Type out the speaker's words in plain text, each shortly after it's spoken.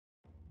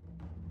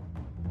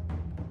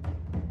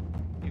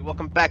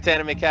Welcome back to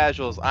Anime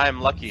Casuals. I'm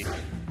Lucky.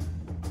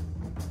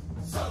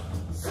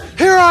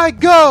 Here I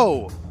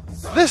go!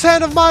 This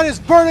hand of mine is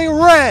burning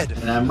red!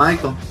 And I'm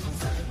Michael.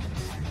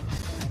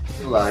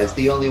 Realize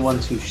the only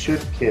ones who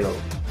should kill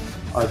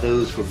are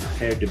those who are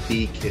prepared to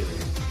be killed.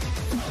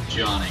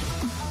 Johnny.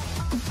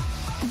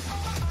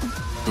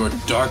 Your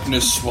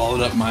darkness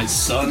swallowed up my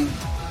son?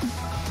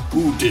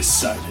 Who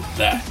decided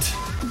that?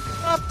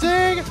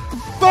 Erupting!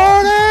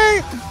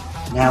 Burning!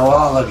 Now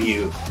all of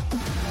you.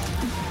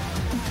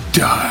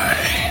 Die.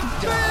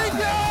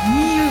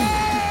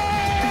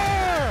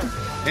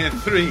 And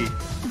 3,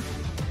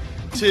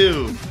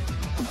 2.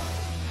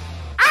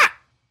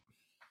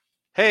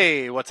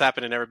 Hey, what's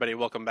happening, everybody?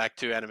 Welcome back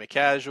to Anime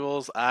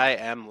Casuals. I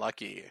am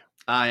Lucky.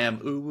 I am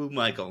Uwu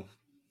Michael.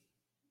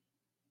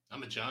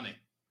 I'm a Johnny.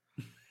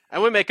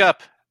 And we make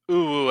up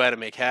Ooh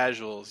Anime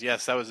Casuals.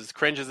 Yes, that was as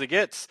cringe as it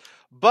gets.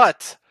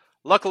 But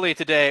luckily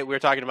today we're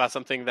talking about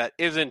something that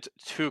isn't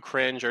too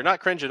cringe, or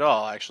not cringe at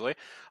all, actually.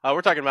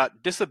 We're talking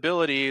about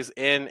disabilities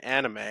in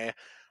anime,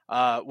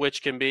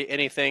 which can be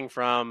anything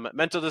from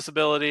mental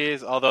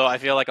disabilities, although I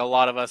feel like a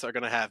lot of us are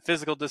going to have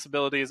physical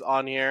disabilities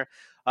on here.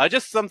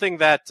 Just something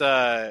that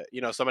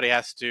somebody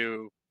has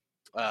to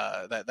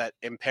that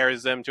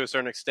impairs them to a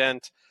certain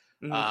extent,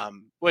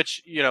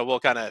 which we'll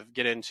kind of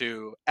get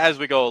into as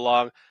we go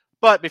along.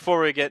 But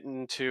before we get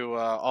into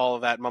all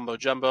of that mumbo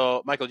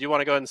jumbo, Michael, do you want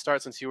to go ahead and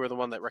start since you were the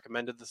one that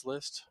recommended this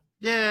list?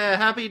 Yeah,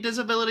 happy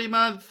Disability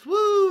Month.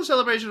 Woo!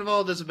 Celebration of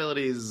all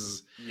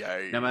disabilities.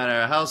 Yay. No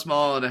matter how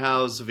small and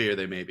how severe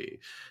they may be.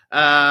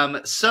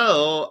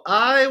 So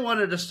I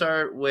wanted to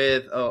start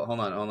with hold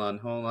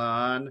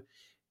on.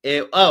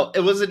 It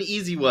was an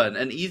easy one,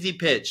 an easy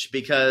pitch,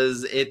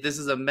 because this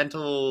is a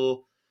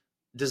mental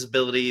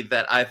disability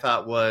that I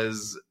thought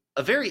was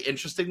a very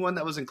interesting one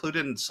that was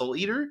included in Soul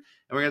Eater, and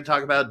we're going to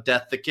talk about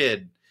Death the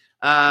Kid.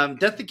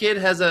 Death the Kid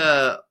has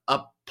a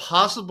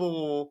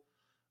possible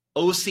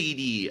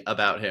OCD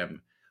about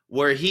him,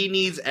 where he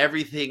needs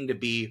everything to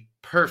be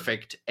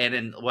perfect and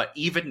in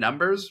even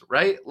numbers,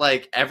 right?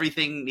 Like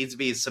everything needs to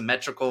be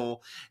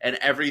symmetrical and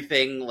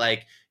everything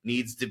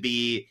needs to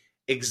be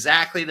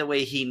exactly the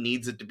way he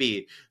needs it to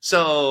be.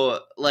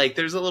 So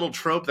there's a little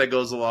trope that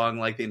goes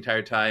along the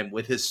entire time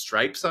with his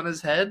stripes on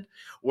his head,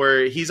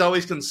 where he's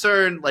always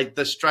concerned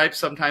the stripes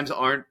sometimes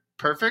aren't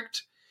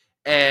perfect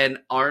and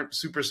aren't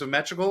super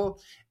symmetrical.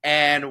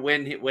 And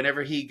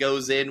whenever he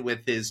goes in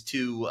with his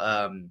two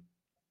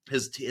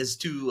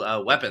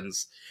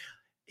weapons,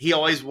 he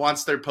always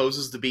wants their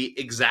poses to be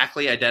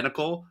exactly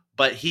identical,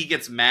 but he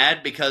gets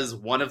mad because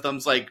one of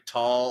them's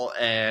tall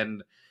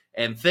and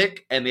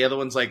thick, and the other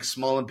one's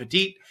small and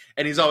petite,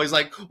 and he's always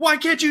like, why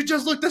can't you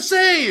just look the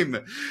same?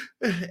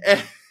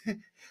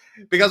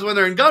 Because when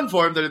they're in gun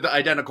form, they're the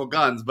identical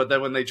guns, but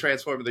then when they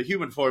transform into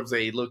human forms,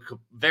 they look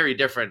very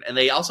different, and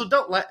they also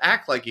don't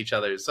act like each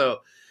other.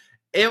 So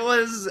it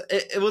was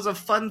a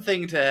fun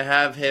thing to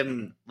have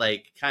him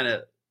kind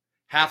of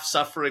half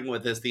suffering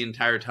with this the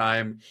entire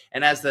time,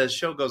 and as the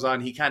show goes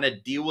on, he kind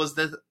of deals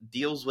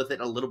with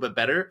it a little bit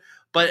better.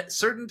 But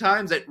certain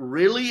times it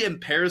really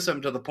impairs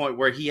him to the point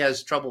where he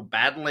has trouble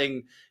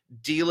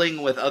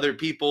dealing with other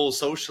people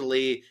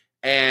socially,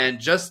 and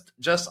just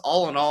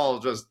all in all,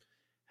 just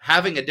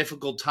having a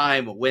difficult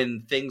time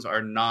when things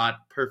are not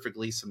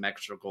perfectly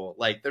symmetrical.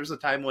 There's a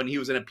time when he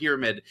was in a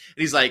pyramid, and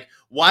he's like,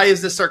 why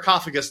is this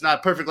sarcophagus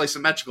not perfectly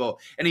symmetrical?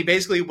 And he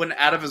basically went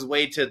out of his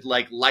way to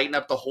lighten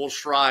up the whole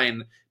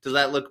shrine to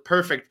let it look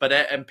perfect, but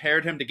it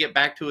impaired him to get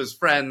back to his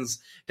friends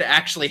to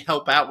actually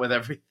help out with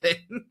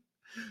everything.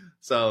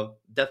 So,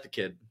 Death the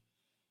Kid.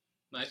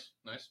 Nice.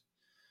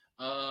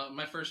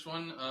 My first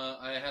one,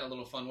 I had a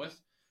little fun with.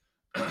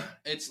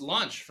 It's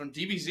Launch from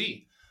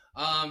DBZ.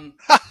 I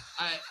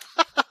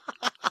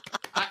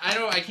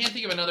can't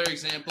think of another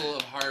example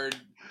of hard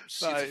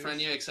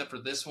schizophrenia except for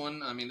this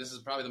one. I mean, this is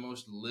probably the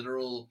most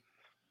literal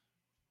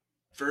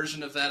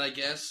version of that, I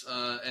guess.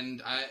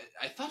 And I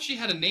thought she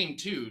had a name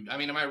too. I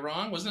mean, am I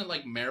wrong? Wasn't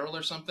it Meryl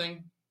or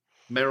something?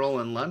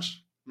 Meryl and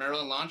Lunch?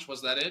 Meryl and Launch,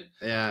 was that it?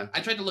 Yeah. I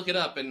tried to look it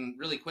up and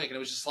really quick, and it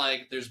was just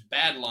there's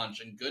bad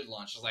launch and good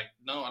launch. I was like,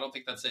 no, I don't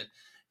think that's it.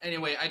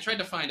 Anyway, I tried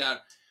to find out.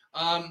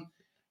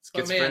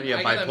 Schizophrenia,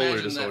 I gotta bipolar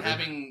imagine disorder. that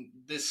having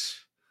this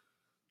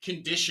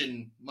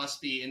condition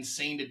must be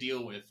insane to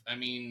deal with. I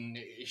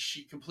mean,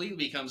 she completely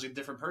becomes a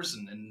different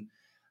person, and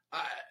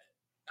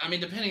I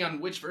mean, depending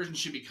on which version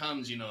she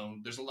becomes,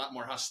 there's a lot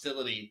more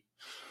hostility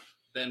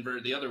than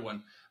the other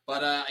one.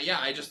 But yeah,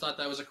 I just thought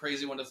that was a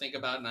crazy one to think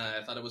about, and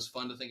I thought it was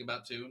fun to think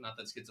about too. Not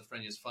that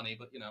schizophrenia is funny,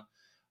 but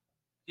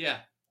yeah.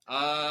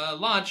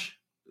 Launch.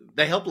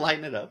 They help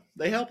lighten it up.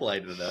 There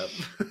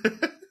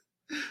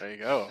you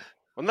go.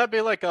 Wouldn't that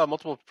be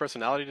multiple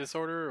personality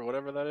disorder or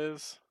whatever that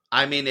is?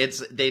 I mean,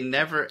 they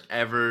never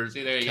ever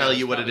tell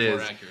you what it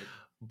is. Accurate.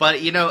 But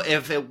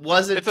if it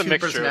wasn't it's a two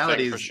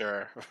personalities, for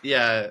sure.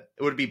 Yeah, it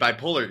would be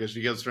bipolar, because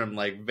she goes from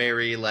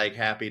very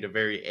happy to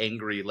very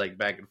angry,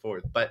 back and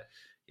forth. But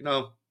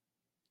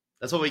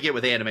that's what we get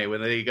with anime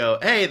when they go,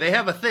 hey, they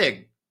have a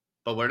thing,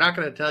 but we're not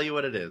going to tell you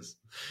what it is.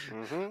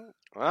 Mm-hmm.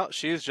 Well,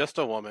 she's just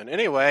a woman.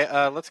 Anyway,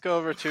 let's go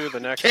over to the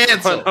next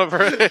Cancel. one.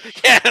 Over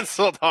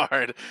canceled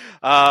hard.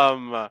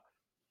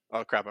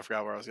 Oh crap! I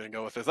forgot where I was going to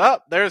go with this. Oh,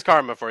 there's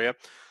Karma for you.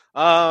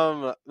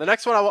 The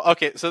next one.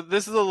 Okay, so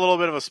this is a little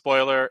bit of a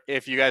spoiler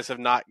if you guys have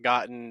not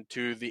gotten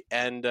to the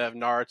end of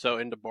Naruto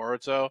into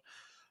Boruto.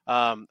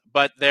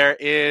 But there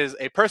is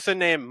a person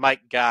named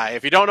Mike Guy.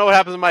 If you don't know what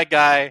happens to Mike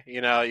Guy,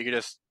 you can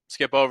just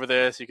skip over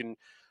this. You can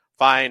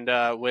find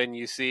when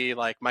you see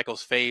like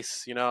Michael's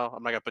face. I'm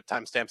not gonna put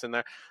timestamps in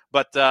there.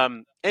 But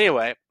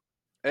anyway,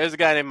 there's a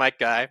guy named Mike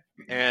Guy,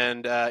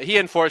 and he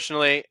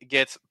unfortunately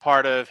gets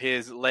part of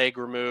his leg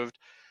removed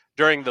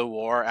during the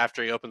war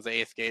after he opens the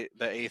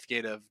eighth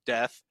gate of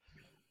death,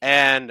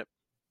 and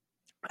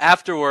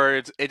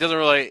afterwards it doesn't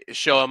really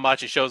show him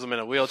much. He shows him in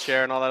a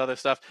wheelchair and all that other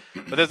stuff.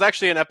 But there's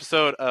actually an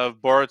episode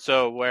of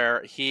Boruto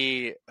where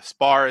he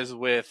spars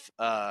with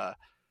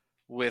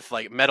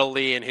like Metal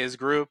Lee and his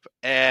group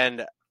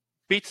and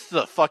beats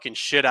the fucking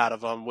shit out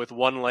of him with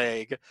one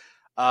leg.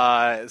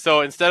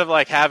 So instead of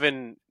like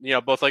having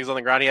both legs on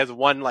the ground, he has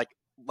one like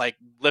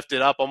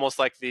lifted up, almost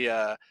like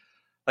the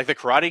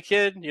Karate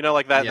Kid,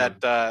 like that Yeah.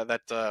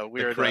 that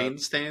weird The crane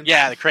stance?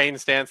 Yeah, the crane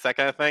stance, that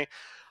kind of thing.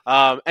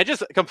 And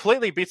just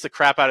completely beats the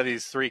crap out of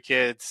these three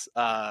kids,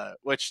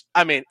 which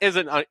I mean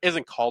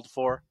isn't called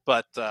for,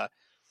 but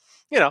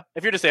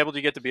if you're disabled,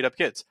 you get to beat up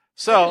kids.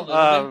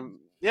 So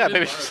yeah,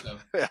 maybe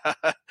yeah,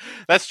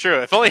 that's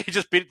true. If only he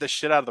just beat the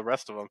shit out of the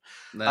rest of them.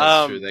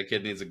 That's true. That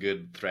kid needs a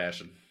good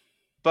thrashing.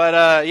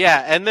 But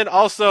yeah, and then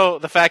also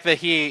the fact that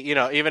he,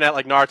 even at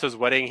like Naruto's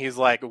wedding, he's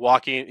like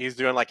walking, he's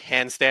doing like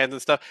handstands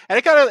and stuff, and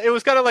it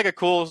was kind of like a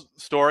cool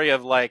story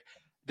of like,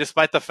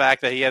 despite the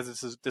fact that he has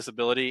this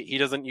disability, he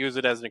doesn't use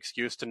it as an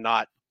excuse to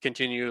not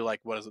continue like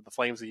what is it, the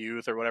Flames of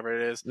Youth or whatever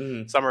it is,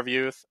 Summer of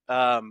Youth.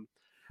 And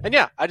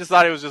yeah, I just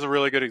thought it was just a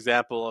really good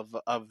example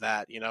of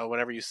that.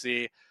 Whenever you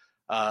see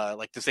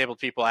like disabled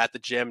people at the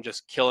gym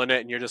just killing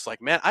it, and you're just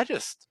like, man, I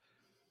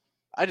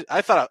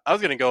thought I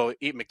was gonna go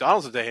eat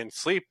McDonald's today and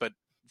sleep, but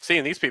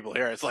seeing these people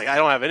here, it's like I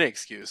don't have any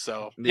excuse.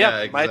 So yeah,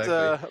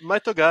 exactly.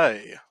 Might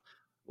Guy.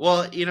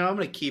 Well, I'm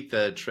gonna keep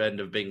the trend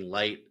of being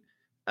light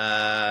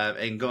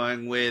and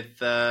going with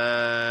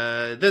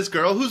this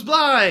girl who's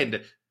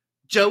blind,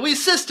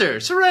 Joey's sister,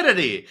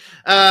 Serenity,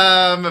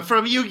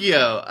 from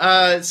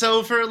Yu-Gi-Oh.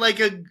 So for like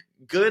a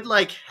good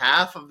like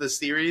half of the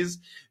series,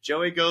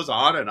 Joey goes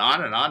on and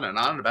on and on and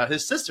on about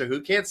his sister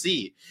who can't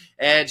see,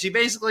 and she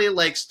basically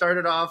like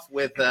started off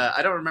with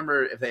I don't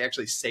remember if they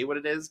actually say what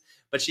it is,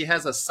 but she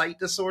has a sight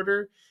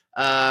disorder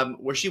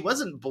where she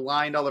wasn't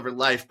blind all of her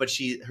life, but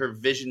her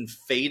vision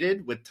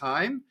faded with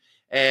time,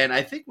 and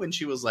I think when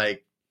she was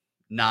like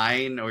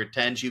 9 or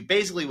 10, she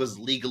basically was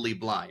legally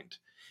blind.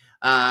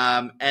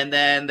 And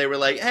then they were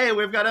like, hey,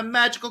 we've got a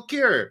magical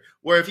cure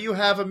where if you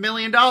have $1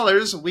 million,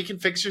 we can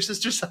fix your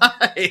sister's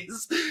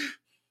eyes.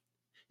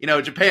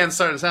 Japan's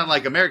starting to sound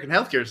like American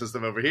healthcare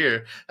system over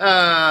here.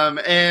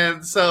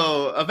 And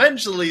so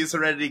eventually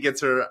Serenity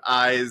gets her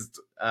eyes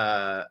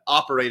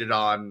operated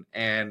on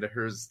and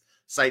her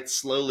sight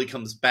slowly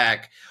comes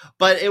back.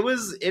 But it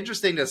was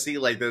interesting to see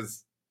like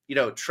this,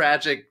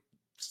 tragic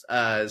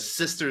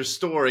sister's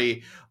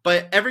story.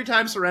 But every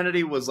time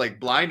Serenity was like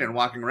blind and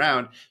walking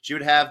around, she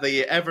would have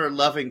the ever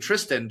loving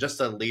Tristan just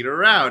to lead her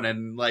around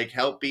and like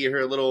help be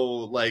her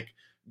little like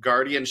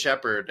guardian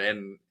shepherd,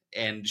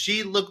 and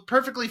she looked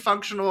perfectly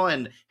functional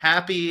and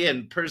happy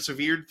and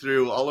persevered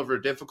through all of her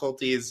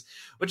difficulties,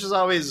 which is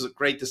always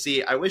great to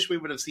see. I wish we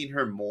would have seen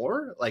her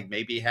more, like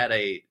maybe had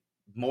a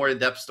more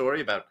in-depth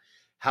story about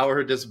how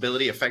her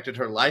disability affected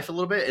her life a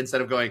little bit,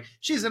 instead of going,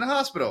 she's in a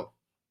hospital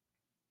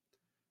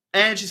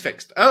and she's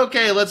fixed.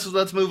 Okay, let's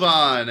move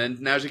on. And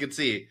now she can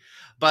see.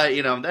 But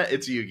that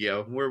it's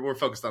Yu-Gi-Oh. We're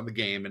focused on the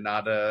game and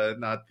not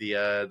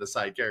the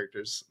side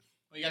characters.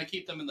 Well, you got to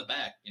keep them in the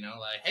back.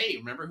 Like, hey,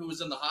 remember who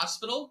was in the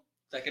hospital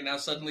that can now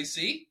suddenly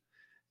see?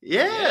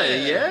 Yeah.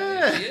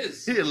 There she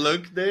is.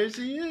 Look, there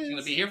she is. She's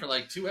gonna be here for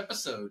like 2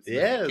 episodes.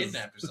 Yes.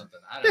 Kidnapped or something.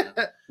 I don't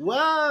know.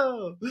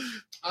 Wow.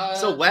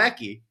 So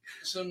wacky.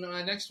 So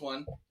my next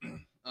one.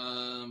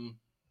 Oh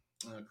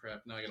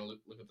crap! Now I gotta look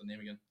up the name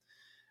again.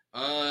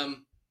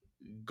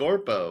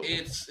 Gorpo.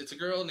 It's a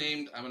girl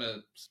named, I'm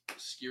gonna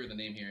skewer the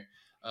name here.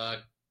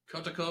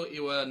 Kotoko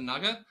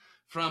Iwanaga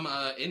from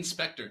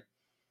Inspector.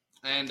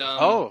 And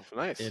oh,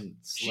 nice.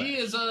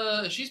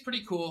 She's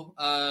pretty cool.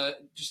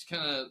 Just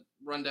kind of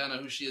run down on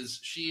who she is.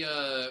 She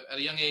at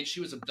a young age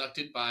she was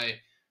abducted by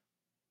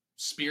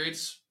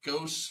spirits,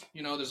 ghosts.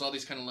 There's all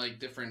these kind of like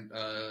different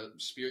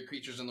spirit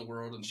creatures in the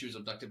world, and she was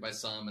abducted by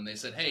some. And they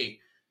said, "Hey,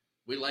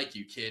 we like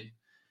you, kid,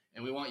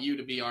 and we want you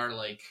to be our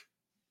like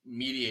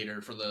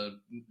mediator for the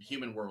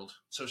human world."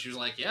 So she was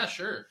like, "Yeah,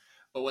 sure."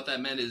 But what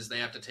that meant is they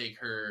have to take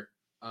her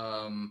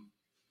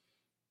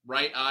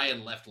right eye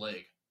and left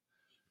leg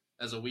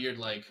as a weird,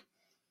 like,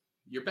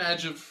 your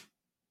badge of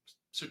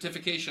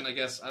certification, I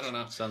guess. I don't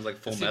know. Sounds like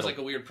Full Metal. Seems like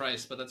a weird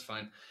price, but that's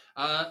fine.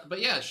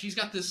 But yeah, she's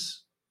got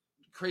this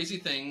crazy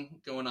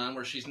thing going on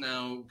where she's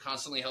now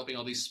constantly helping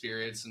all these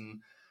spirits.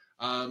 And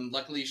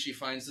luckily she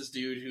finds this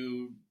dude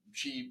who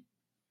she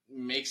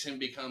makes him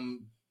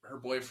become her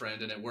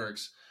boyfriend, and it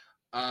works.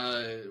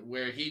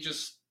 Where he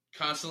just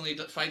constantly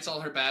fights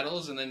all her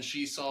battles, and then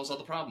she solves all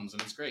the problems,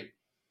 and it's great.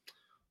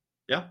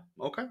 Yeah.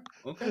 Okay.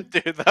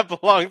 Dude, that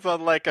belongs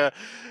on like a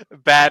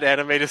bad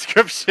anime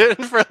description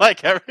for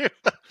like every.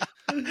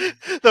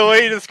 The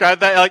way you describe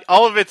that, like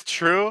all of it's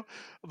true,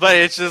 but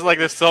it's just like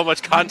there's so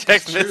much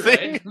context It's true,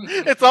 missing.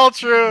 right? It's all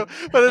true,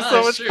 but there's so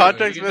it's much true.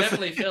 context You can missing.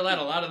 definitely fill out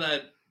a lot of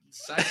that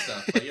side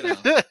stuff, but You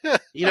That's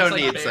don't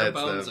like need bare side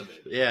bones stuff. of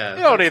it. Yeah.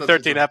 You don't need that's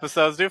 13 just-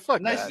 episodes, dude.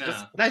 Fuck Nice, that.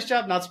 Nah. nice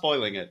job not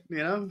spoiling it. You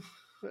know.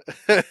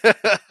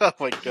 Oh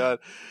my god.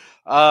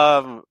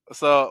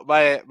 So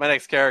my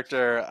next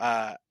character,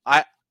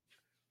 I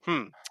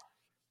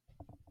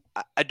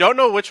don't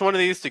know which one of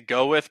these to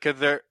go with because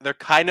they're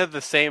kind of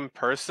the same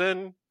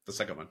person. The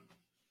second one.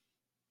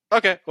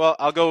 Okay, well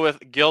I'll go with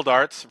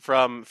Gildarts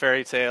from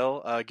Fairy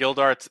Tail.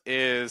 Gildarts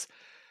is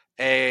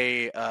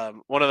a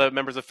one of the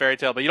members of Fairy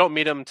Tail, but you don't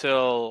meet him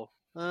till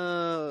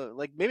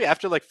like maybe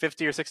after like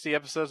 50 or 60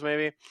 episodes,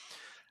 maybe,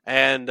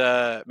 and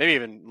maybe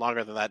even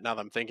longer than that. Now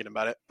that I'm thinking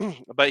about it,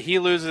 but he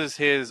loses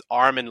his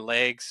arm and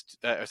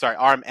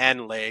arm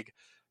and leg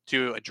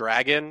to a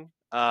dragon,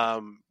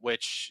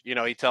 which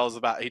he tells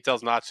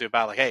Natsu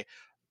about like, hey,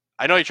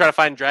 I know you try to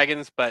find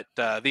dragons, but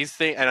these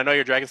things, and I know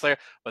you're a dragon slayer,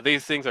 but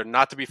these things are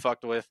not to be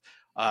fucked with.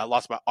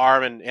 Lost my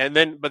arm, and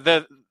then, but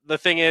the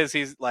thing is,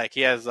 he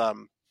has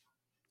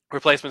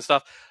replacement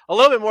stuff, a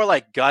little bit more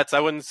like guts. I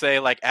wouldn't say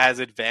like as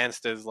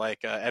advanced as like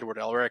Edward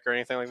Elric or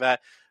anything like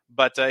that,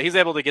 but he's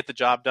able to get the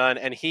job done,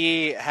 and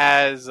he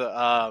has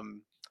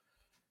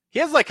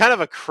like kind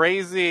of a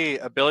crazy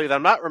ability that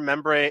I'm not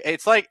remembering.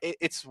 It's like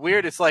it's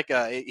weird. It's like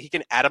he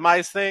can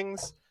atomize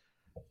things.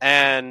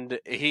 And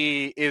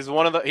he is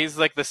he's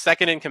like the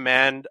second in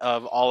command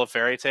of all of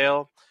Fairy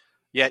Tail,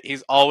 yet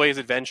he's always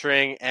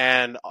adventuring.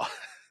 And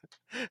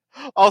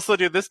also,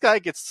 dude, this guy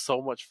gets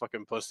so much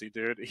fucking pussy,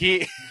 dude.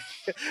 He,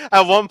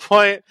 at one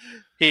point,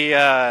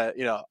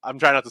 I'm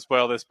trying not to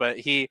spoil this, but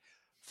he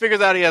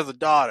figures out he has a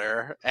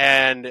daughter.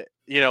 And,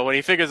 when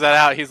he figures that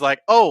out, he's like,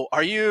 oh,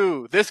 are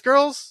you this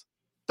girl's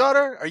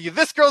daughter? Are you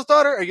this girl's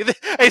daughter? Are you this?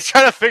 And he's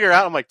trying to figure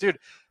out. I'm like, dude,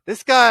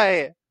 this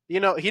guy, he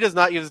does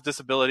not use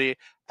disability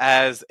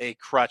as a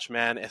crutch,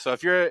 man. So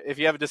if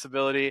you have a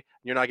disability and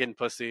you're not getting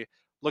pussy,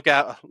 look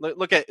at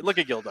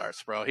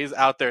Gildarts, bro. He's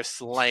out there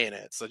slaying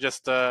it. So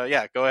just go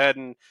ahead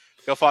and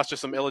go foster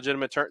some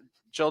illegitimate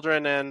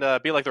children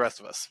and be like the rest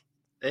of us.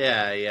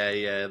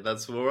 Yeah.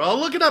 That's what we're all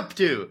looking up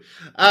to.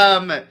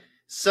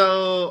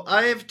 So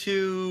I have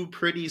two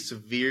pretty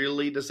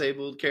severely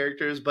disabled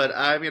characters, but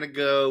I'm gonna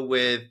go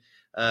with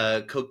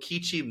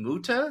Kokichi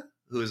Muta,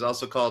 who is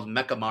also called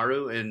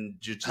Mekamaru in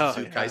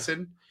Jujutsu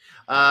Kaisen.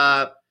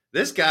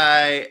 This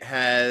guy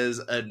has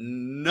a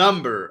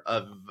number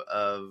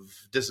of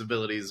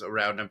disabilities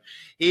around him.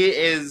 He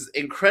is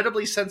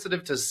incredibly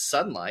sensitive to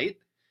sunlight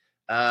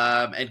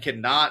and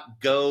cannot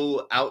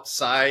go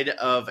outside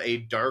of a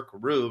dark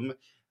room.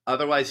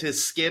 Otherwise,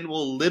 his skin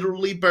will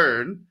literally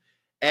burn.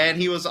 And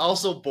he was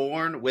also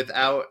born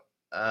without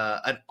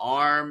an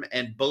arm,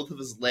 and both of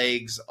his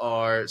legs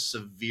are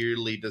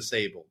severely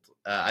disabled.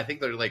 I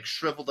think they're like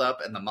shriveled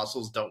up and the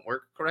muscles don't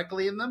work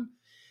correctly in them.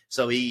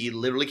 So he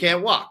literally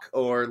can't walk,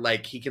 or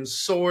like he can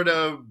sort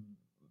of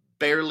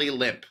barely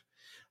limp.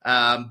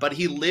 But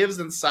he lives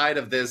inside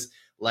of this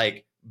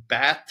like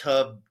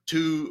bathtub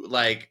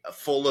like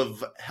full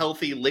of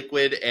healthy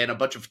liquid and a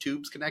bunch of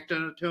tubes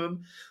connected to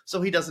him, so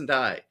he doesn't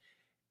die.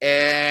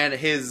 And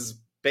his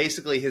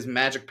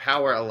magic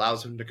power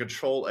allows him to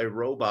control a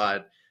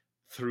robot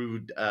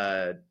through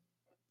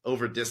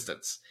over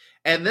distance.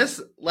 And this,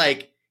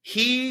 like,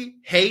 he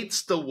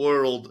hates the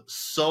world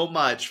so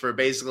much for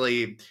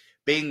basically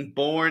being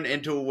born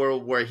into a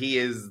world where he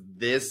is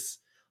this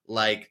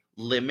like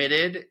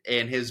limited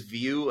in his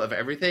view of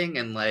everything,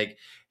 and like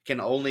can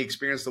only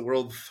experience the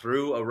world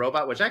through a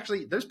robot, which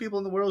actually there's people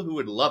in the world who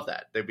would love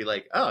that. They'd be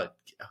like, oh,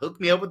 hook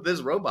me up with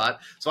this robot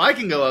so I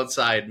can go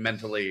outside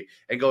mentally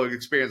and go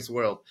experience the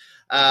world.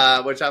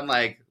 Which I'm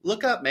like,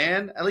 look up,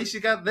 man. At least you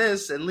got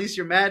this. At least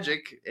you're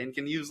magic and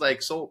can use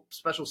like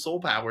special soul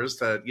powers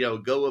to,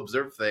 go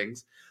observe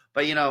things.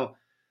 But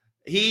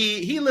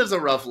he lives a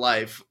rough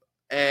life,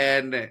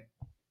 and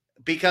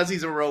because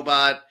he's a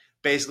robot,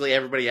 basically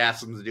everybody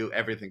asks him to do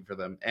everything for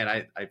them. And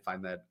I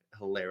find that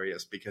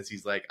hilarious because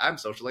he's like, I'm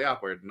socially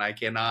awkward and I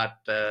cannot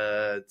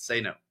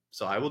say no.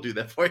 So I will do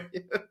that for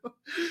you.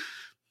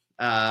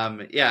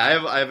 I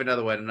have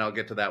another one, and I'll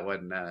get to that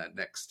one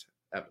next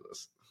after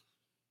this.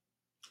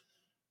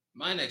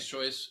 My next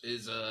choice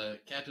is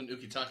Captain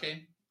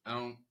Ukitake.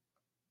 I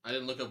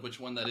didn't look up which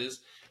one that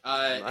is.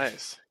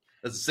 Nice.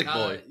 That's a sick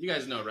boy. You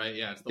guys know, right?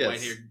 Yeah, it's the Yes.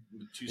 white-haired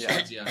with two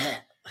swords. Yeah.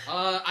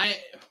 I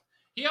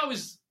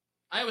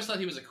always thought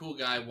he was a cool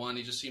guy. One,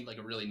 he just seemed like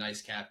a really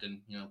nice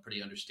captain.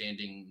 Pretty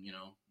understanding.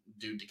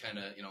 Dude to kind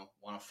of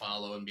want to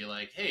follow and be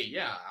like, hey,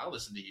 yeah, I'll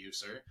listen to you,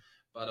 sir.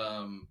 But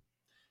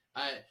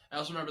I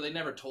also remember they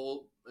never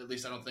told, at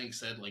least I don't think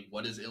said like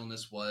what his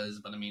illness was.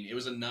 But I mean, it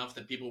was enough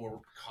that people were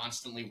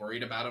constantly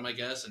worried about him, I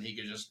guess, and he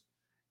could just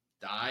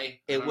die?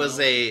 It was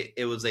a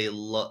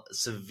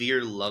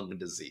severe lung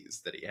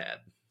disease that he had.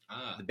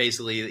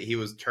 Basically, he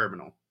was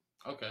terminal.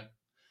 Okay.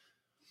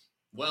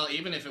 Well,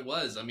 even if it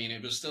was, I mean,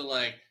 it was still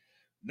like,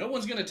 no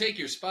one's going to take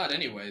your spot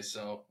anyway,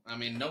 so, I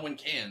mean, no one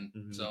can.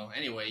 Mm-hmm. So,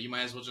 anyway, you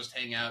might as well just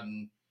hang out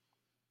and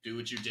do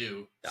what you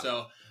do. Yeah.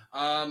 So,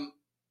 man,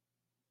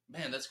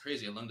 that's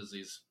crazy, a lung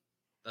disease.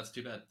 That's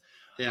too bad.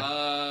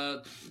 Yeah.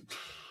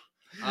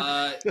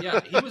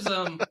 Yeah, he was,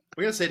 We're going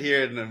to sit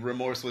here in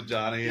remorse with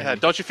Johnny. Yeah,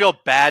 don't you feel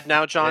bad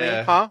now, Johnny?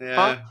 Yeah. Huh?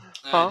 Yeah.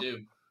 Huh? I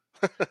do.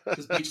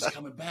 Because Bleach is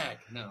coming back.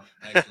 No,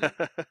 actually.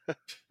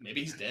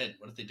 Maybe he's dead.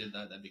 What if they did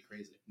that? That'd be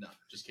crazy. No,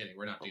 just kidding.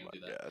 We're not going to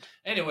do that. God.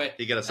 Anyway.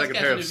 He got a second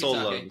pair of soul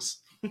lungs.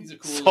 He's a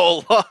cool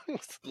soul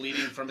lungs.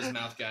 Bleeding from his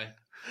mouth guy.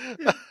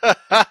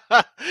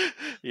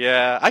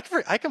 Yeah,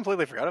 I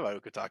completely forgot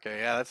about Ukitake.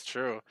 Yeah, that's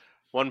true.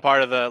 One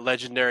part of the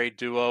legendary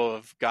duo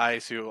of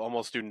guys who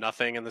almost do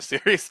nothing in the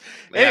series.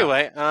 Yeah.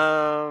 Anyway,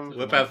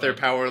 whip out their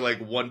power like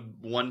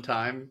one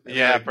time.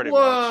 Yeah, like, pretty much.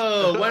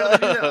 Whoa! Why do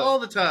they do that all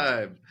the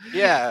time?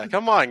 Yeah,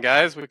 come on,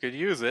 guys, we could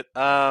use it.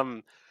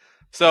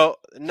 So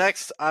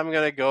next, I'm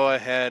gonna go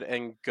ahead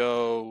and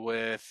go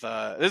with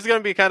this is gonna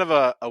be kind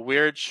of a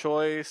weird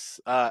choice.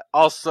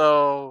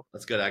 Also,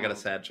 that's good. I got a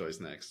sad choice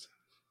next.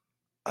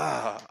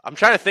 I'm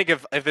trying to think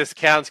if this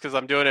counts because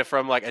I'm doing it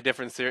from like a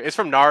different series. It's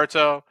from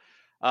Naruto.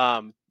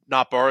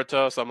 Not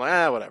Boruto, so I'm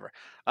like, whatever.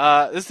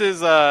 This is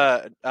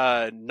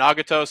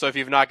Nagato, so if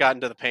you've not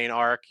gotten to the Pain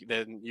arc,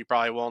 then you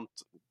probably won't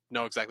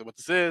know exactly what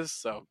this is,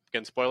 so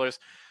again, spoilers.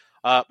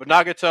 But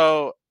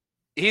Nagato,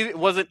 he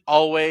wasn't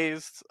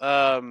always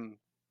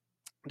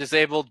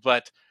disabled,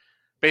 but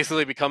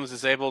basically becomes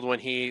disabled when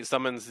he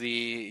summons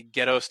the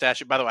Geto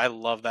statue. By the way, I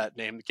love that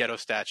name, Geto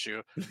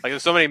statue. Like,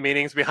 there's so many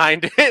meanings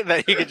behind it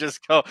that he could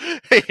just go,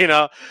 you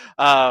know.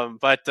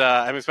 But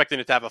I'm expecting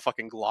it to have a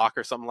fucking Glock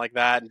or something like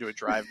that and do a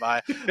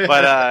drive-by.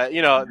 But,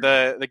 you know,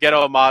 the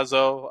Geto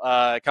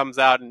Amazo comes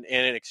out and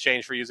in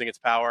exchange for using its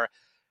power,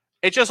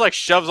 it just, like,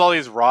 shoves all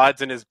these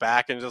rods in his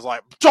back and just,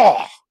 like,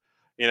 Daw!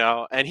 You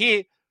know, and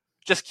he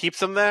just keeps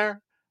them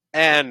there.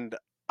 And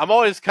I'm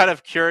always kind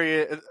of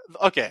curious.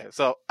 Okay,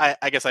 so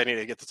I guess I need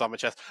to get this on my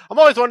chest. I'm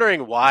always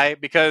wondering why,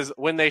 because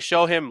when they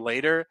show him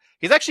later,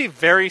 he's actually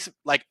very,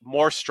 like,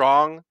 more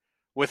strong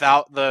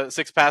without the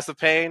 6 passive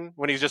pain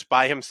when he's just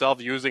by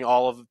himself using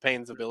all of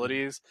Pain's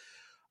abilities.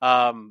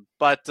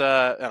 But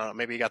I don't know,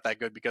 maybe he got that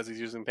good because he's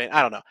using Pain.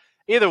 I don't know.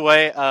 Either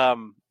way,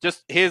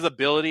 just his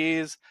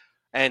abilities,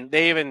 and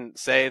they even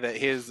say that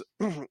his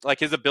like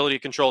his ability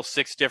to control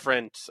 6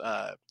 different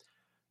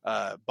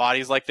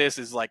bodies like this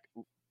is like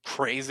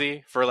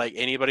crazy for like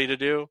anybody to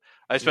do,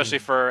 especially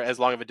for as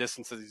long of a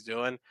distance as he's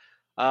doing.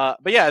 But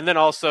yeah, and then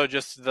also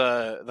just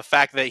the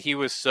fact that he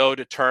was so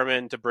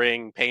determined to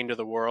bring Pain to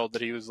the world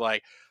that he was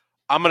like,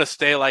 I'm gonna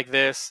stay like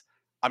this.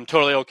 I'm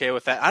totally okay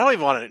with that. I don't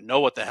even want to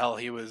know what the hell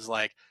he was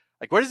like.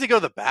 Like, where does he go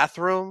to the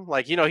bathroom?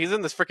 Like, you know, he's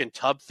in this freaking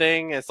tub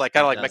thing. It's like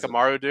kind of like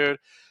Mekamaru, dude.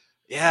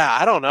 Yeah,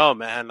 I don't know,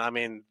 man. I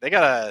mean, they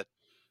gotta.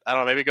 I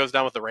don't know. Maybe it goes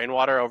down with the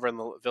rainwater over in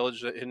the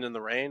village hidden in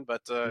the rain.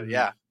 But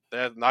yeah,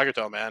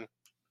 Nagato, man.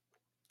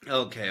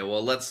 Okay,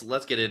 well let's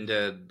get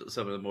into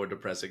some of the more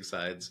depressing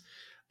sides.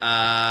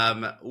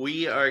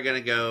 We are gonna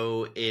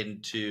go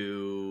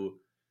into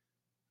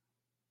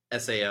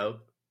SAO,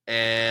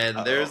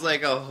 and there's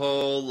like a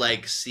whole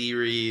like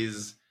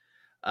series,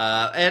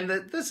 and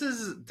this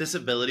is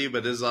disability,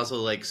 but this is also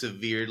like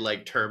severe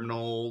like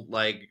terminal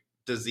like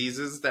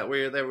diseases that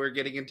we're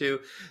getting into.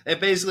 It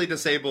basically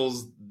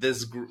disables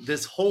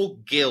this whole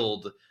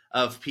guild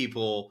of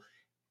people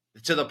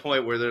to the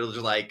point where they're just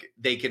like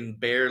they can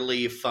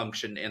barely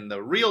function in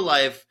the real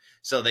life,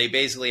 so they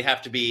basically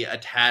have to be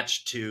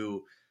attached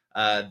to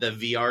the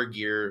VR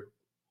gear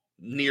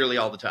nearly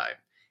all the time.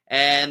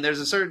 And there's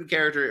a certain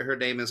character, her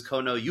name is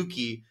Kono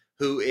Yuki,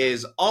 who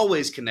is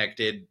always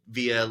connected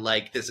via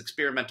like this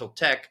experimental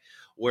tech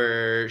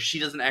where she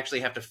doesn't actually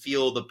have to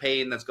feel the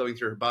pain that's going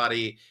through her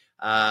body.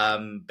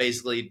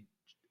 Basically,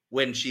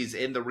 when she's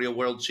in the real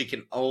world, she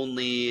can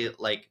only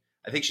like,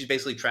 I think she's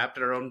basically trapped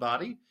in her own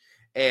body,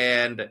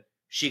 and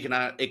she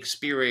cannot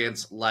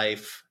experience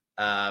life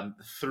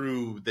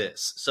through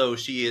this. So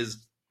she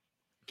is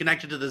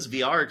connected to this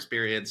VR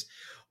experience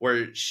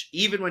where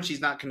even when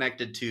she's not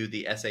connected to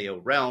the SAO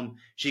realm,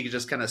 she can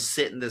just kind of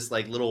sit in this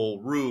like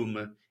little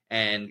room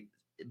and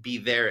be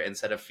there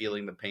instead of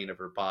feeling the pain of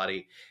her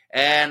body.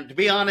 And to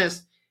be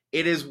honest,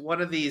 it is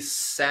one of the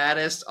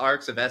saddest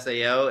arcs of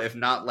SAO, if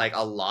not like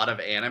a lot of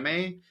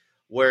anime,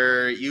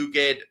 where you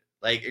get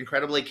like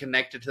incredibly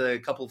connected to a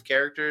couple of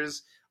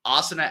characters.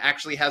 Asuna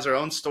actually has her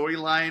own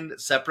storyline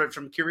separate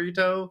from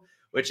Kirito,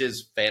 which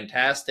is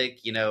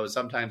fantastic. You know,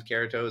 sometimes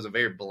Kirito is a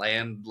very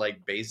bland,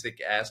 like basic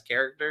ass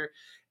character.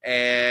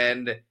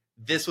 And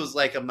this was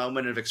like a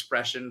moment of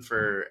expression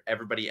for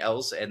everybody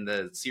else, and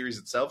the series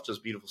itself,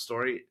 just beautiful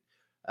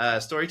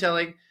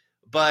storytelling.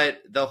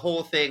 But the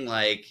whole thing,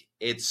 like,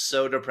 it's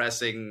so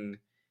depressing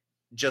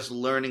just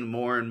learning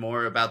more and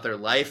more about their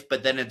life,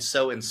 but then it's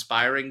so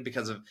inspiring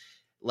because of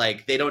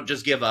like they don't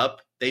just give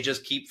up. they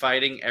just keep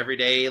fighting every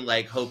day,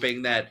 like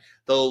hoping that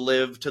they'll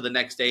live to the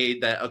next day,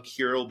 that a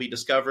cure will be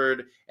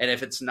discovered. And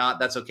if it's not,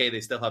 that's okay.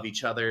 They still have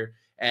each other.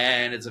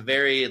 And it's a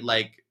very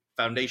like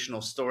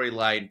foundational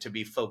storyline to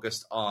be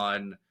focused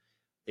on,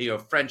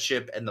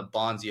 friendship and the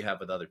bonds you have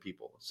with other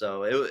people.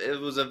 So it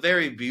was a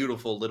very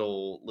beautiful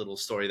little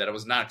story that I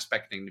was not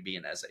expecting to be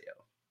an SAO.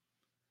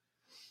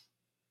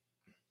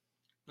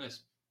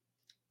 Nice.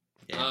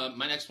 Yeah.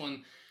 My next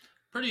one,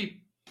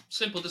 pretty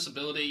simple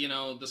disability.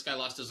 This guy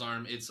lost his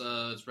arm. It's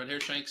red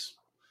hair Shanks.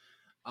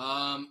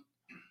 I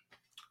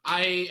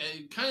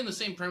kind of the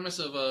same premise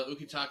of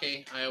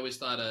Ukitake. I always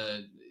thought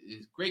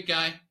great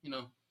guy.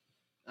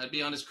 I'd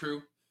be on his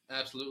crew.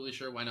 Absolutely,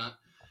 sure, why not?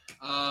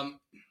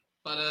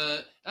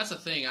 But that's the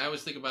thing. I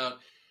always think about.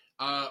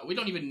 We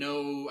don't even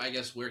know, I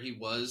guess, where he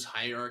was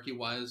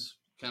hierarchy-wise,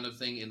 kind of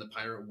thing in the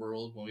pirate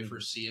world when we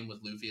first see him with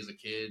Luffy as a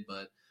kid.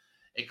 But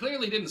it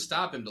clearly didn't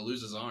stop him to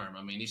lose his arm.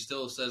 I mean, he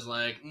still says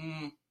like,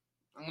 "I'm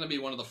gonna be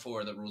one of the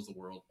 4 that rules the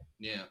world.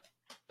 Yeah,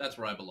 that's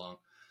where I belong."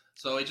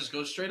 So he just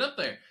goes straight up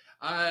there.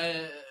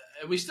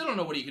 We still don't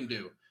know what he can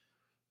do.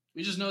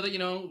 We just know that,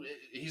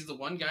 he's the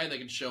one guy that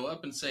can show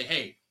up and say,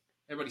 "Hey,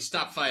 everybody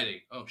stop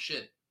fighting." Oh,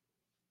 shit.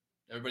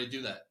 Everybody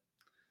do that.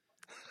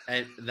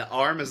 And the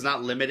arm is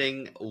not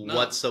limiting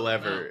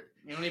whatsoever.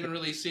 No. You don't even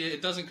really see it.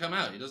 It doesn't come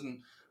out. It's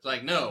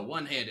like, no,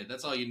 one-handed.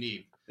 That's all you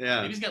need.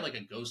 Yeah. Maybe he's got like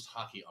a ghost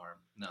hockey arm.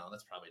 No,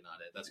 that's probably not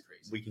it. That's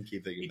crazy. We can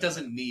keep thinking He about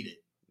doesn't need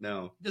it.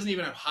 No. He doesn't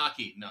even have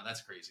hockey. No,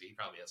 that's crazy. He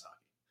probably has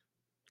hockey.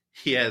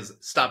 He has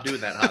stopped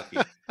doing that hockey.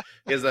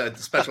 He has a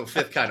special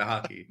 5th kind of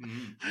hockey.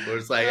 Mm-hmm. Where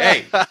it's like,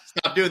 hey,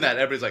 stop doing that.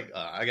 Everybody's like,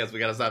 I guess we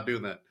got to stop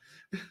doing that.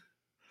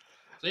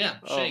 So yeah,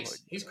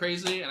 Shanks. He's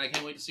crazy, and I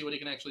can't wait to see what he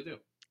can actually do.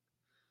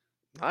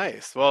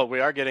 Nice. Well, we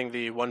are getting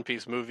the One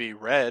Piece movie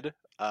Red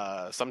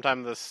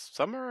sometime this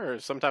summer or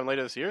sometime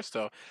later this year.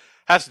 So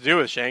has to do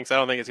with Shanks. I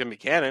don't think it's gonna be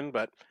canon,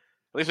 but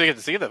at least we get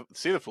to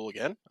see the fool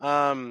again.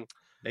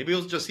 Maybe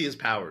we'll just see his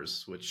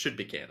powers, which should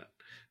be canon.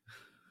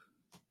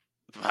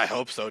 I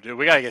hope so, dude.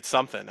 We gotta get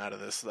something out of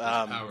this. His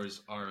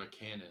powers are a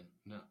cannon.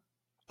 No.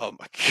 Oh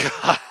my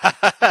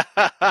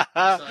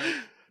god, Sorry.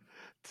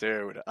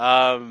 dude.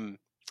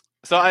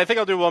 So I think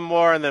I'll do one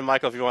more, and then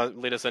Michael, if you want to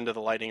lead us into the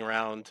lightning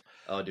round.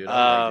 Oh, dude.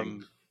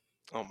 I'm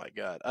Oh my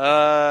god.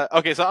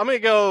 Okay, so I'm gonna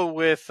go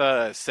with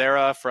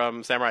Sarah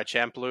from Samurai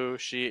Champloo.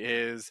 She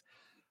is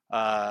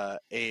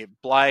a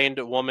blind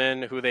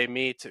woman who they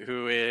meet,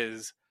 who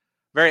is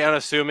very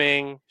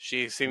unassuming.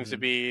 She seems to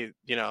be,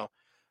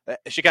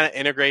 she kind of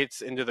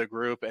integrates into the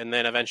group, and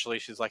then eventually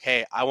she's like,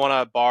 "Hey, I want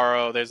to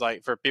borrow." There's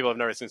like, for people who've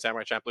never seen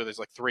Samurai Champloo, there's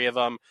like 3 of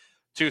them,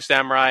 2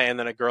 samurai, and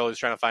then a girl who's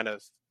trying to find a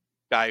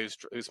guy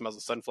who smells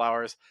of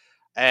sunflowers.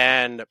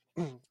 And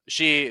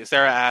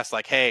Sarah asks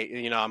like,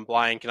 "Hey, I'm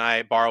blind. Can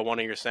I borrow one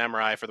of your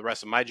samurai for the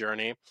rest of my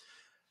journey?"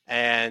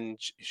 And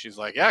she's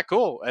like, "Yeah,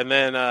 cool." And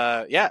then,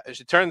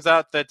 it turns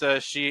out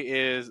that she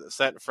is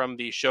sent from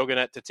the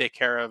shogunate to take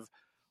care of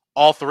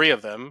all 3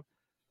 of them,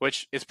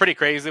 which is pretty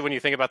crazy when you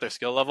think about their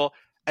skill level.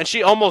 And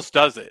she almost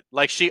does it.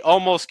 Like, she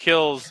almost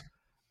kills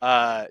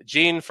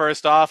Gene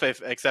first off,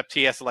 except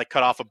he has to like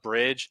cut off a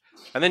bridge,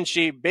 and then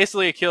she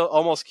basically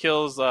almost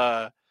kills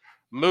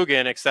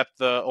Mugen, except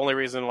the only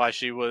reason why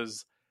she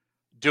was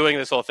doing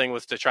this whole thing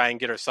was to try and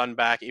get her son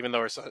back, even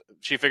though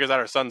she figures out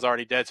her son's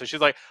already dead. So she's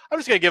like, "I'm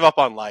just going to give up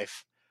on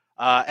life,"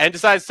 and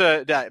decides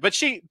to die. But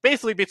she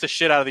basically beats the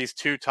shit out of these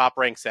 2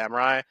 top-ranked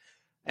samurai,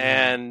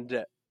 and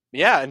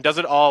does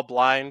it all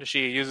blind.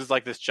 She uses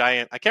like this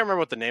giant, I can't remember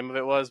what the name of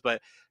it was,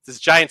 but it's this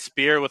giant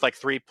spear with like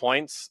 3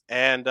 points,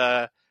 and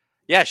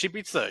she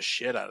beats the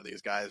shit out of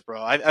these guys,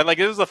 bro. I like,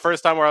 this was the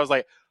first time where I was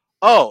like,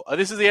 "Oh,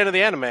 this is the end of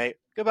the anime.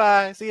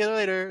 Goodbye. See you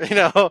later."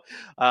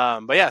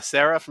 But yeah,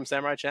 Sarah from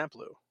Samurai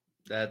Champloo.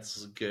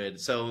 That's good.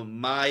 So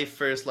my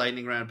first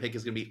lightning round pick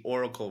is going to be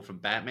Oracle from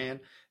Batman.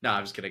 No,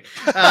 I'm just kidding.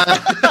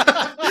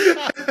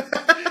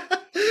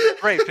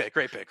 Great pick.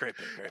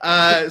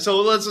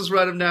 So let's just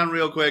run them down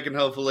real quick, and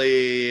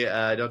hopefully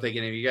don't take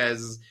any of you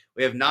guys.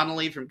 We have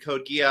Nonali from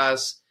Code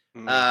Geass.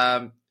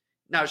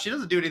 Now, she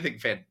doesn't do anything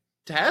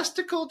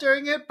fantastical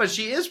during it, but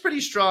she is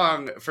pretty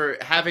strong for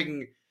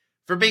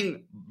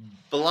being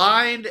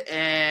blind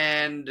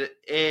and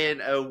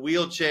in a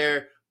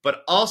wheelchair,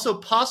 but also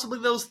possibly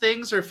those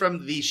things are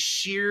from the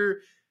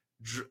sheer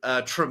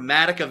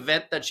traumatic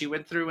event that she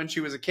went through when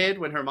she was a kid,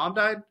 when her mom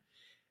died.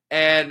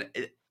 And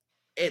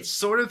it's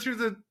sort of through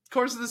the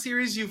course of the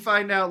series, you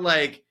find out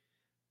like,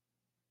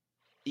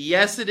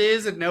 yes, it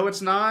is, and no,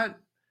 it's not,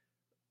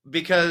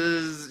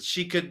 because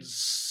she could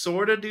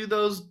sort of do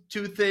those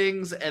 2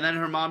 things, and then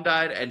her mom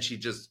died, and she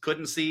just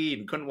couldn't see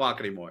and couldn't walk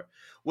anymore,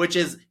 which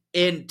is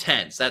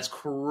intense. That's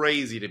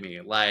crazy to me.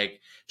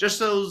 Like, just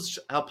shows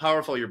how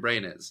powerful your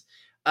brain is.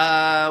 We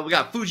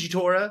got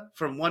Fujitora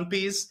from One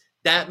Piece.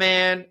 That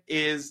man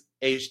is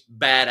a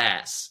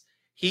badass.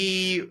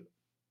 He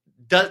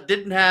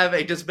didn't have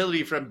a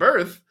disability from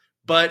birth,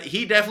 but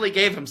he definitely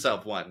gave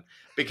himself one.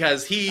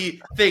 because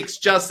he thinks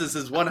justice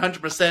is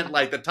 100%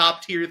 like the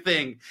top tier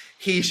thing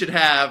he should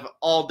have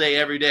all day,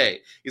 every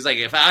day. He's like,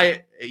 if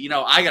I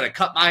got to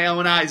cut my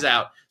own eyes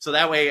out so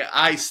that way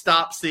I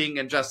stop seeing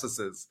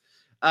injustices.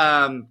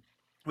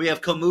 We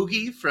have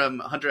Komugi from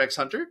Hunter x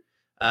Hunter.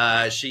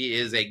 She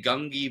is a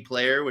Gungi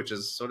player, which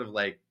is sort of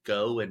like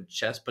Go and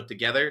chess put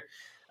together.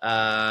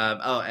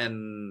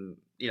 And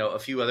a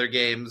few other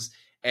games.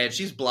 And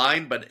she's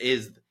blind, but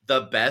is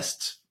the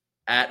best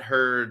at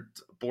her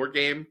board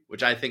game,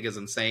 which I think is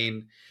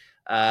insane.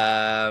 We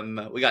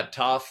got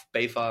Toph,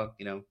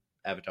 Beifong,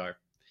 Avatar.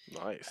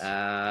 Nice.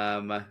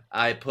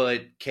 I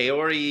put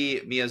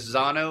Kaori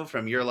Miyazano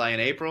from Your Lie in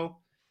April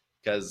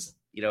because,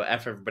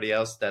 F everybody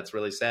else, that's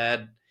really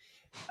sad.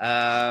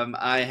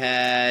 I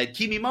had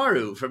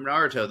Kimimaru from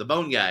Naruto, the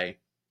bone guy.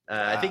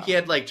 I think he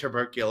had like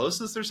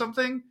tuberculosis or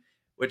something,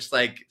 which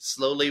like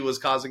slowly was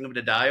causing him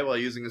to die while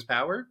using his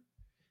power.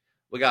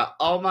 We got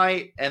All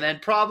Might, and then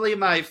probably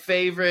my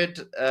favorite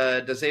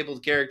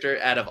disabled character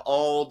out of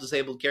all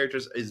disabled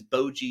characters is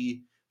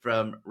Boji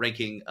from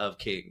Ranking of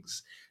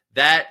Kings.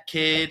 That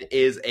kid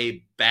is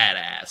a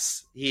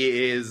badass.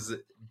 He is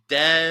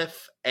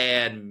deaf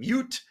and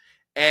mute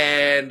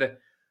and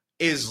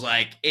is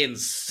like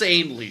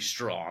insanely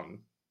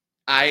strong.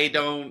 I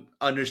don't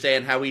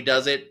understand how he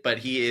does it, but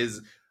he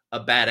is a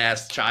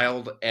badass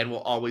child and will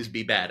always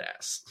be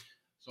badass.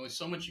 There's only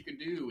so much you can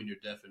do when you're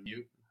deaf and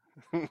mute.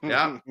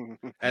 Yeah.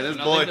 And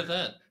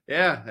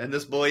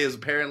this boy is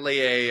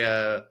apparently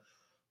a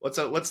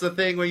what's the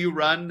thing where you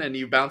run and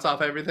you bounce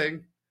off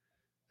everything?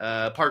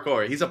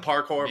 Parkour. He's a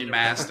parkour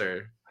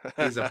master.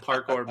 He's a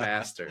parkour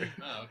master.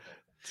 Oh, okay.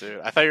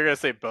 Dude, I thought you were gonna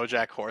say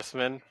BoJack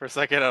Horseman for a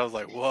second. I was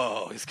like,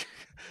 whoa,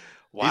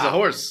 wow. He's a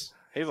horse.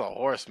 He's a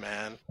horse,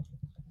 man.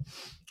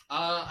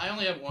 I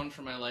only have one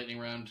for my lightning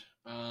round.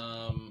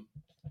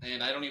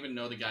 And I don't even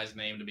know the guy's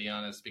name, to be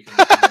honest, because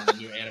it's a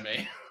new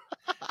anime.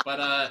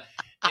 But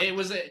it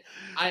was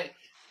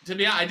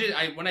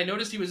when I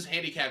noticed he was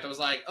handicapped, I was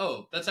like,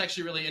 oh, that's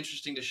actually really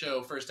interesting to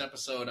show first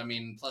episode. I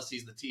mean, plus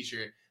he's the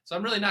teacher, so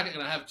I'm really not going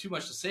to have too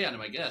much to say on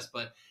him, I guess.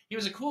 But he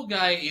was a cool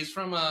guy. He's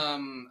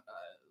from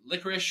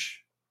Licorice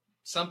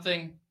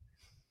something.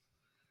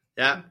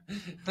 Yeah,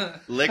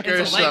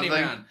 Licorice something.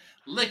 Round.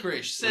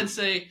 Licorice,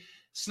 Sensei,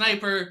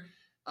 Sniper,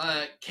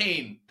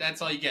 Kane.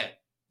 That's all you get.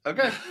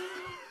 Okay.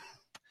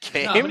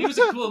 Kane? No, but he was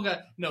a cool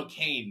guy. No,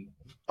 Kane.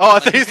 Oh, I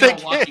thought you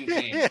said walking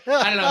cane.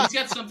 I don't know. He's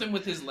got something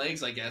with his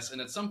legs, I guess. And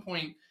at some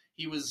point,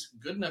 he was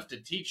good enough to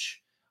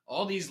teach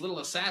all these little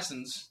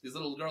assassins, these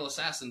little girl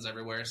assassins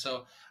everywhere.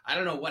 So I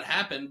don't know what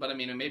happened, but I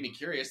mean, it made me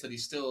curious that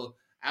he's still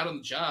out on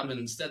the job. And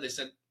instead, they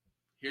said,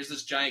 "Here's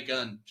this giant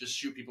gun. Just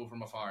shoot people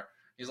from afar."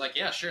 He's like,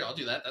 "Yeah, sure, I'll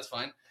do that. That's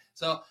fine."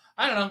 So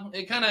I don't know.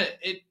 It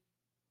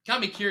got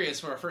me curious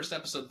for a first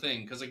episode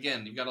thing because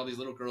again, you've got all these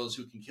little girls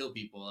who can kill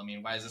people. I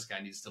mean, why does this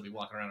guy need to still be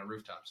walking around on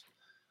rooftops?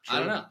 True. I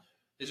don't know.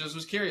 It just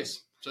was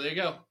curious. So there you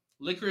go.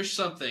 Licorice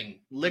something.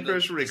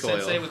 Licorice Recoil.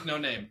 Sensei with no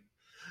name.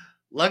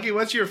 Lucky,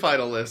 what's your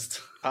final list?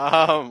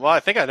 Well, I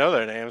think I know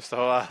their names,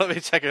 so let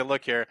me take a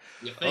look here.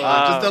 Just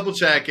double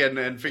check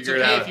and figure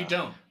it out. If you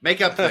don't.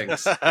 Make up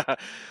things.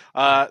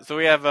 So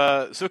we have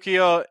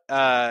Tsukiyo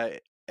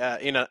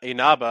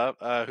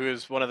Inaba, who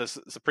is one of the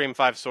Supreme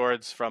Five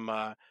Swords from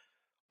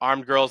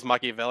Armed Girls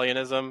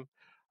Machiavellianism.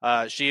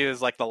 She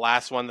is like the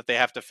last one that they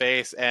have to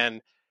face,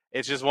 and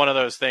it's just one of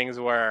those things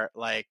where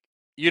like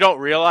you don't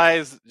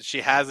realize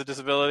she has a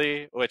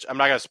disability, which I'm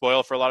not going to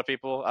spoil for a lot of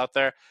people out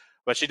there,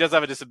 but she does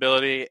have a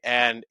disability,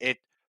 and it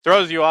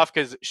throws you off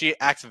because she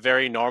acts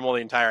very normal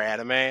the entire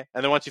anime, and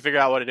then once you figure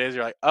out what it is,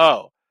 you're like,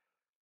 oh,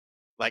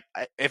 like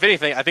if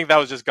anything, I think that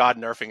was just God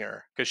nerfing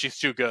her because she's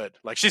too good.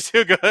 Like she's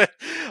too good.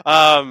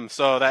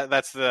 So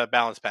that's the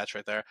balance patch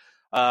right there.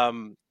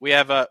 We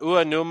have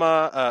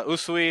Uenuma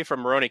Usui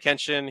from Rurouni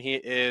Kenshin. He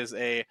is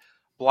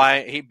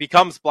he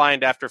becomes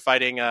blind after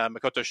fighting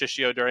Makoto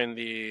Shishio during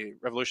the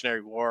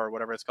Revolutionary War or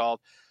whatever it's called.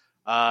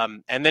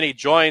 And then he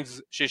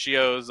joins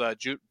Shishio's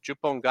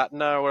Juppon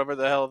Gatana or whatever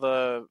the hell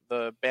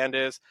the band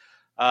is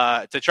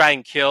to try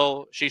and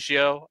kill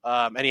Shishio.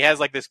 And he has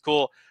like this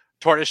cool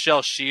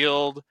tortoiseshell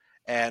shield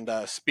and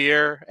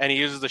spear, and he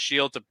uses the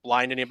shield to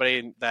blind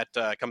anybody that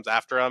comes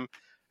after him.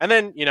 And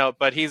then,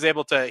 but he's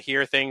able to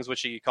hear things,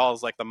 which he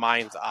calls like the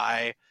mind's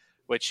eye,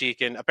 which he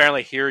can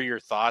apparently hear your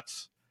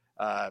thoughts.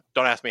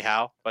 Don't ask me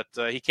how, but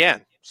he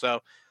can.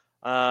 So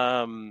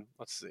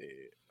let's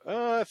see.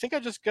 I think I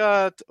just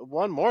got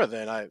one more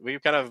then.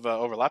 We've kind of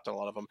overlapped on a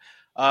lot of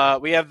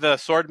them. We have the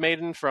Sword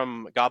Maiden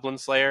from Goblin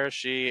Slayer.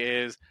 She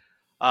is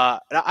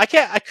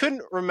I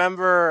couldn't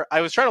remember.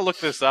 I was trying to look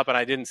this up and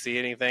I didn't see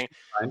anything.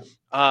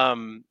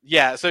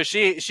 Yeah, so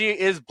she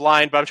is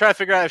blind, but I'm trying to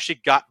figure out if she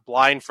got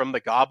blind from the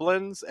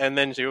goblins, and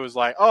then she was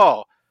like,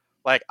 oh,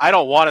 like I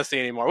don't want to see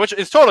anymore, which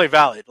is totally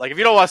valid. Like if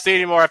you don't want to see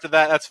anymore after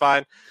that, that's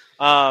fine.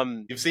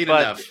 You've seen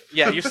enough.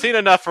 Yeah, you've seen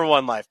enough for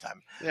one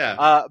lifetime.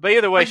 Yeah. But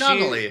either way,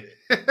 she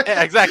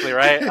yeah, exactly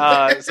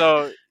right.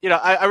 So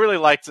I really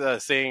liked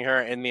seeing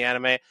her in the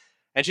anime,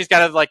 and she's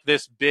kind of like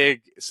this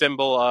big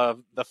symbol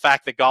of the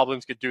fact that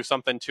goblins could do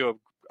something to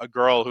a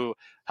girl who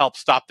helped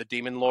stop the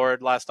Demon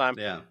Lord last time.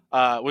 Yeah.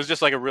 Was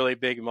just like a really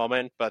big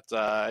moment. But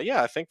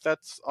yeah, I think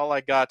that's all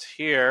I got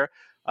here.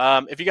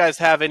 If you guys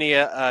have any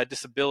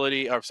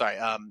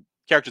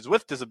characters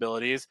with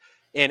disabilities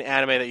in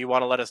anime that you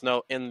want to let us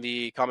know in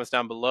the comments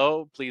down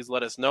below, please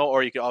let us know.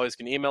 Or you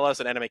can email us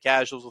at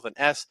animecasuals with an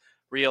S,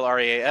 real,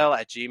 REAL,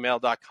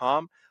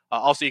 @gmail.com.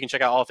 Also, you can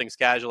check out all things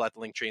casual at the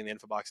link tree in the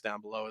info box down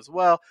below as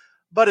well.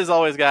 But as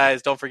always,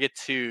 guys, don't forget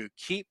to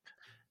keep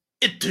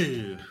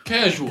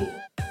Casual.